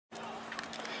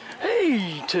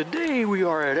Hey, today we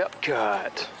are at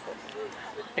Epcot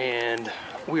and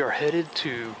we are headed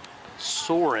to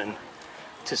Soarin'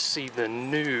 to see the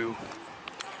new,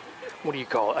 what do you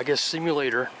call it? I guess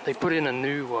simulator. They put in a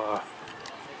new one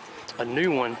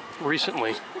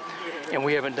recently, and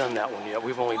we haven't done that one yet.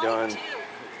 We've only done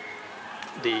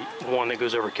the one that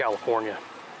goes over California.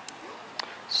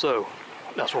 So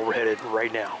that's where we're headed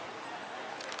right now.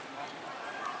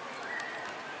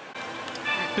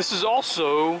 This is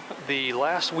also the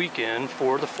last weekend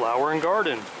for the Flower and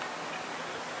Garden.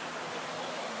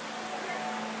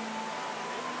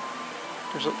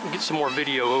 Get some more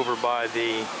video over by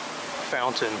the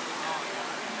fountain.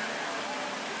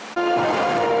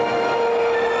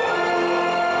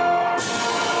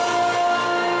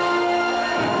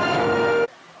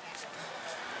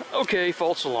 Okay,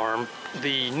 false alarm.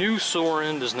 The new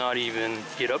Soarin' does not even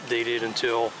get updated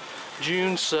until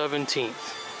June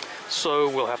 17th. So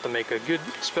we'll have to make a good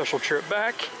special trip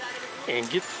back and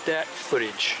get that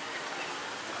footage.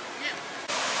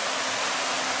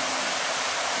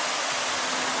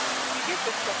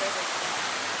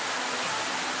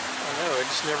 I know, it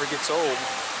just never gets old.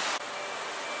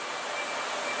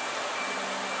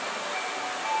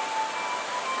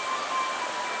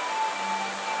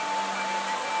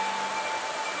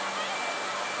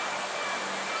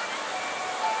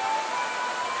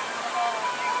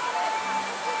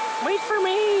 Wait for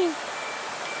me!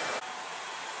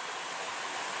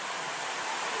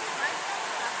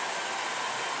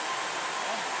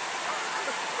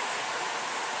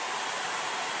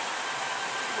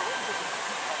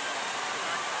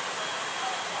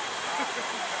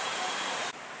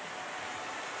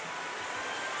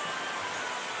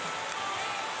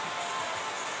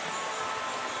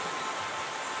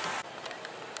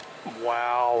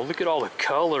 Wow, look at all the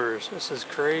colors. This is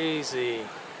crazy.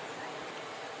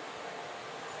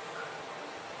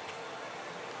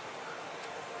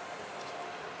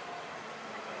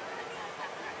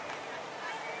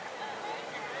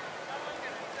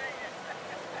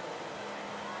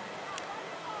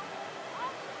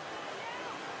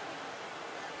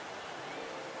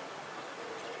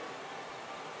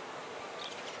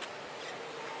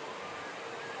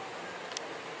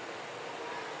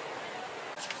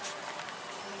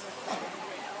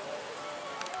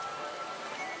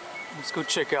 Let's go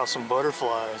check out some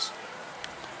butterflies.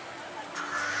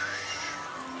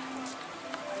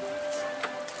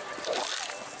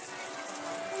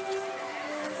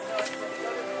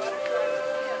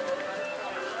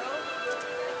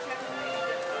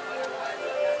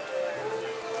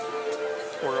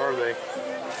 Where are they?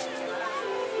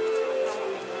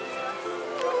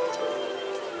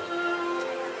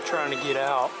 Trying to get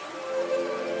out.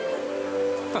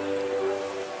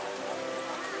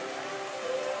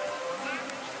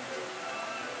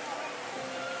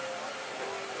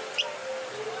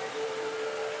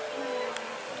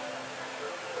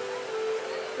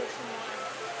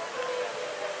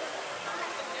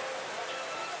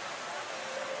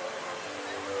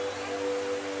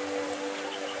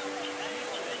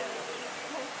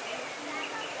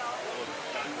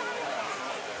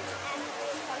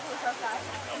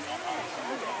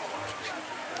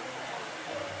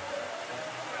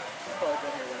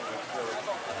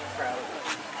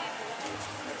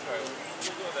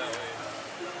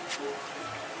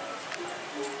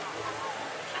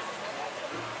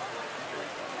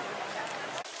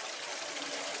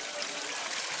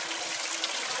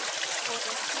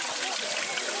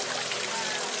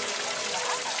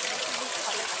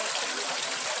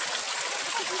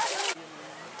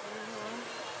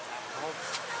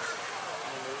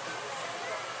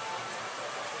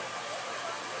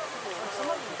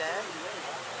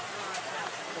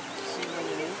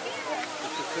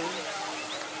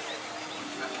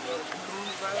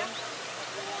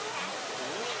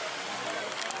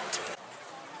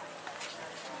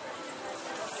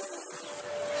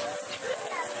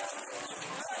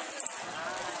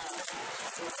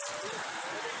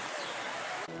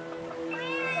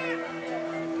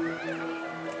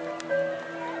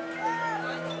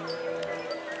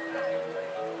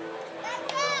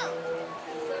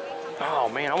 Oh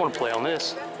man, I want to play on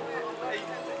this.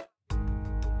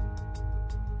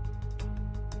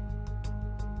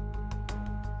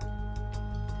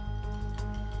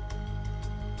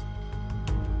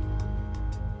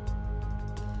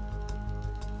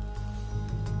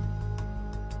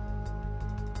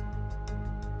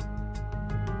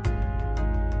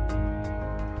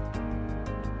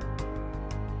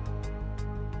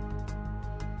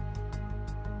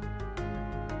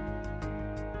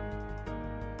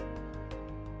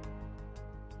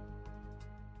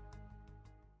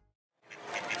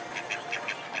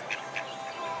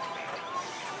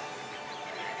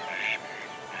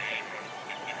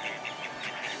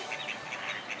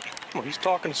 Well, he's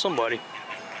talking to somebody.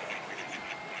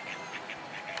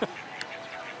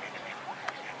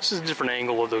 This is a different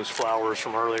angle of those flowers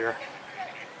from earlier.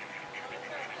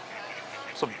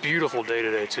 It's a beautiful day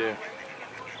today, too.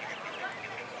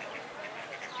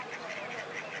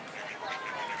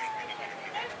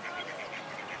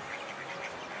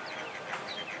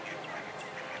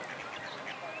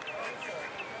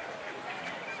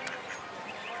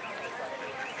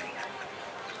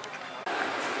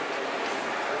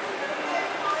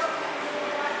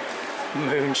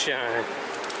 Moonshine.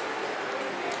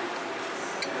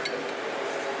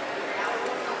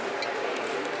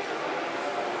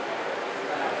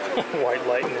 White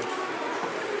lightning.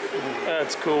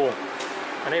 That's cool.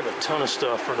 And they have a ton of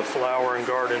stuff for the flower and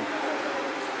garden.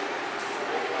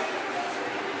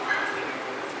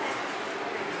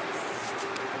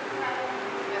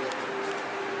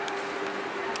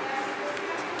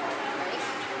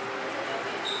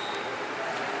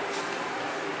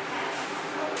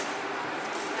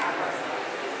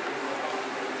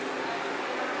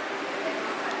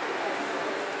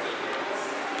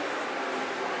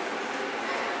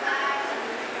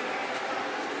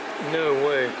 No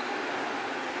way.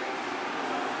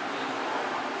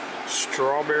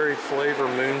 Strawberry flavor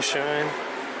moonshine.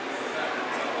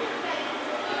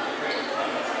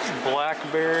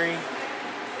 Blackberry.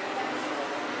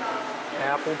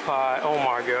 Apple pie. Oh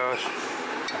my gosh.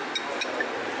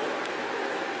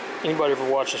 Anybody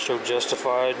ever watch the show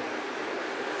Justified?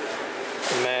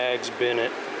 Mags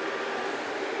Bennett.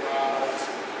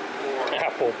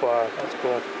 Apple pie. That's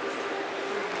cool.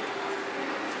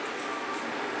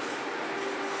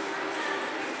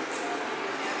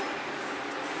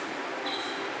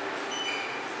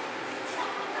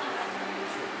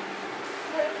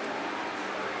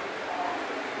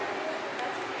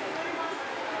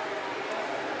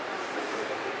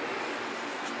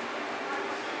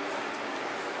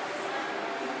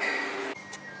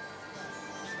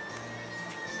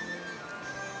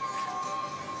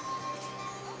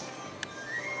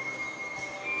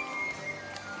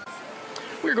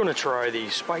 We're going to try the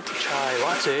spiked chai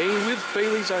latte with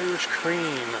Bailey's Irish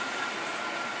cream.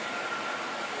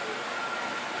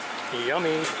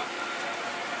 Yummy.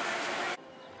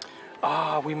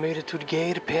 Ah, we made it to the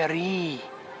Gare de Paris.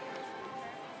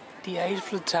 The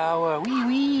Eiffel Tower. Wee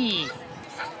wee.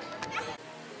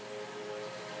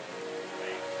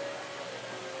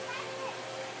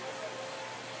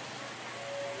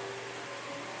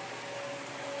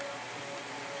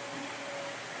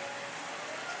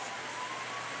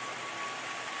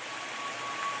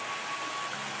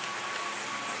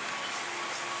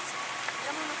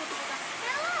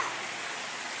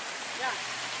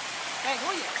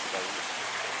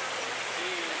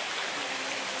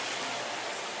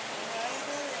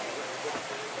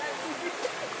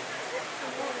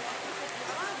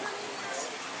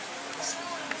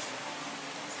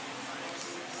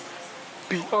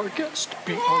 Be our guest,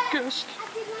 be our guest.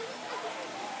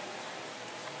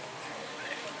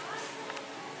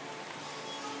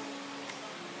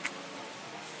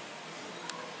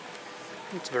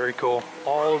 It's very cool.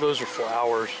 All of those are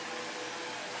flowers.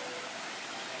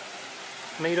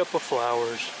 Made up of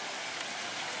flowers.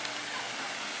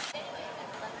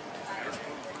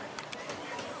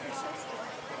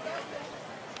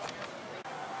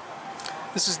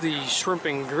 This is the shrimp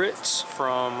and grits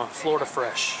from Florida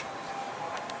Fresh.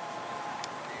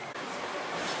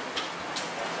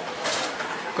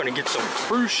 Gonna get some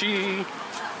frushi.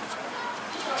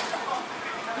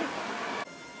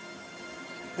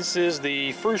 This is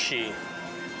the frushi.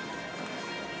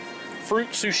 Fruit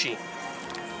sushi.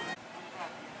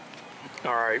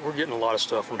 Alright, we're getting a lot of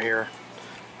stuff from here.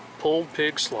 Pulled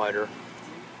pig slider.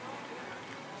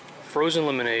 Frozen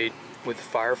lemonade with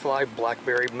Firefly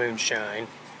Blackberry Moonshine.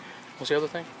 What's the other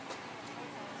thing?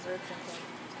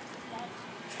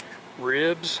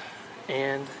 Ribs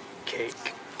and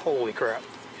cake. Holy crap.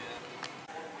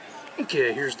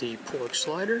 Okay, here's the pork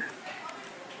slider,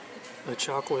 the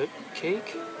chocolate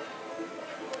cake,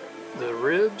 the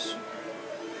ribs,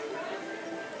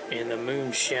 and the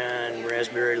moonshine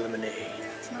raspberry lemonade.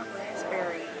 It's not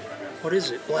raspberry. What is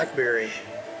it? Blackberry,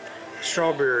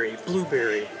 strawberry,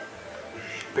 blueberry,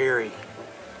 berry.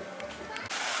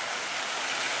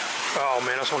 Oh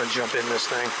man, I just want to jump in this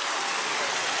thing.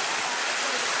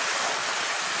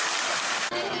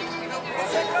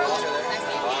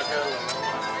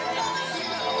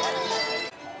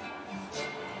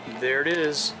 There it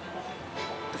is,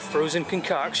 the frozen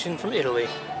concoction from Italy.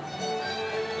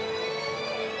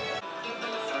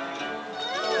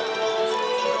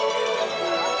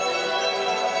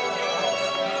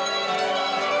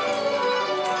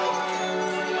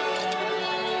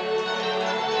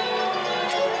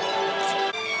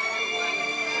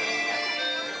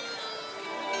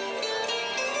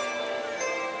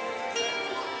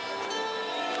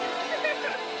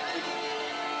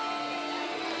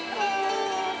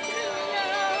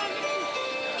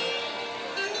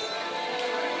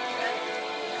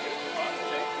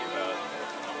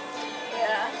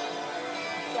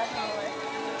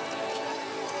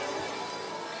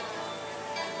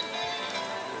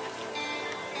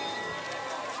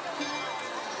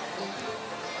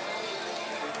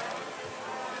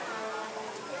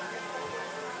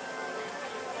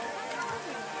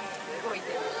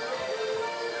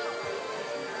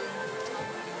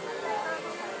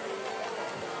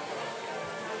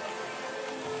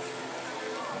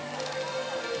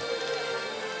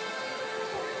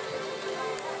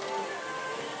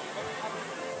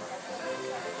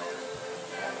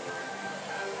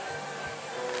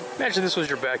 Imagine this was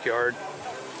your backyard.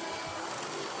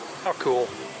 How cool.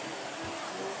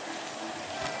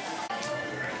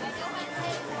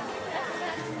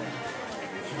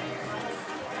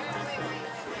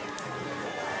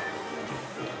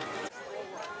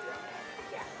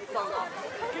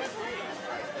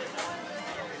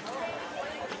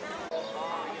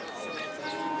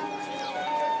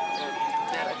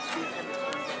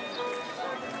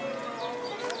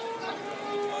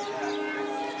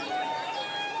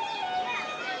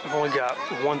 I've only got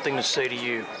one thing to say to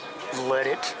you. Let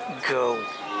it go.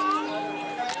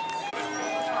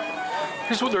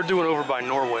 Here's what they're doing over by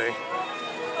Norway.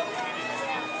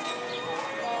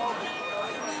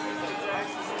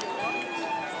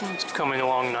 It's coming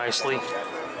along nicely.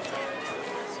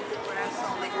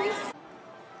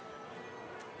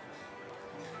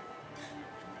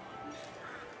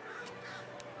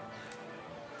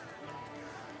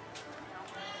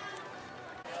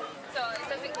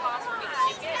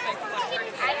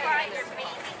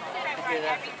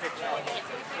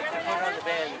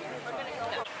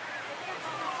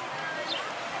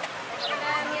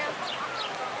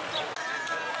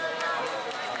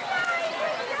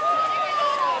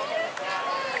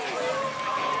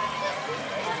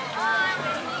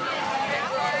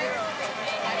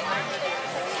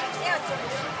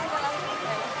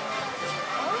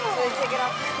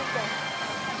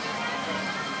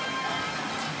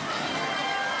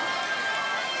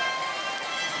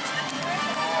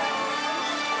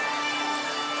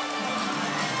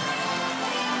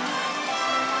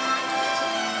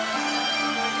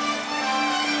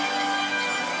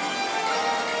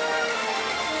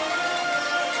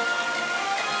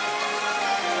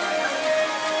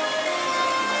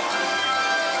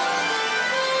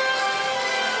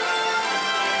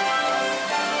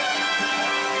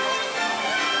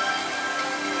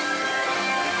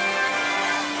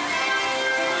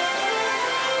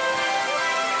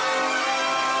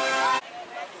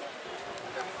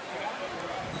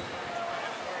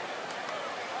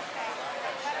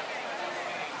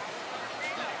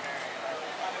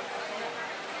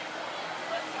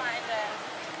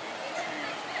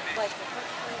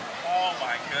 Oh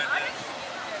my goodness.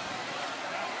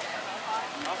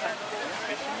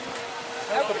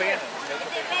 Help abandon.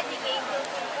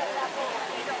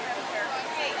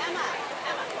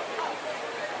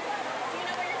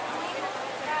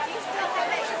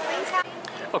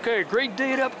 Okay, great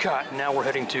day at Epcot. Now we're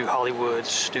heading to Hollywood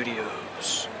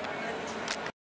Studios.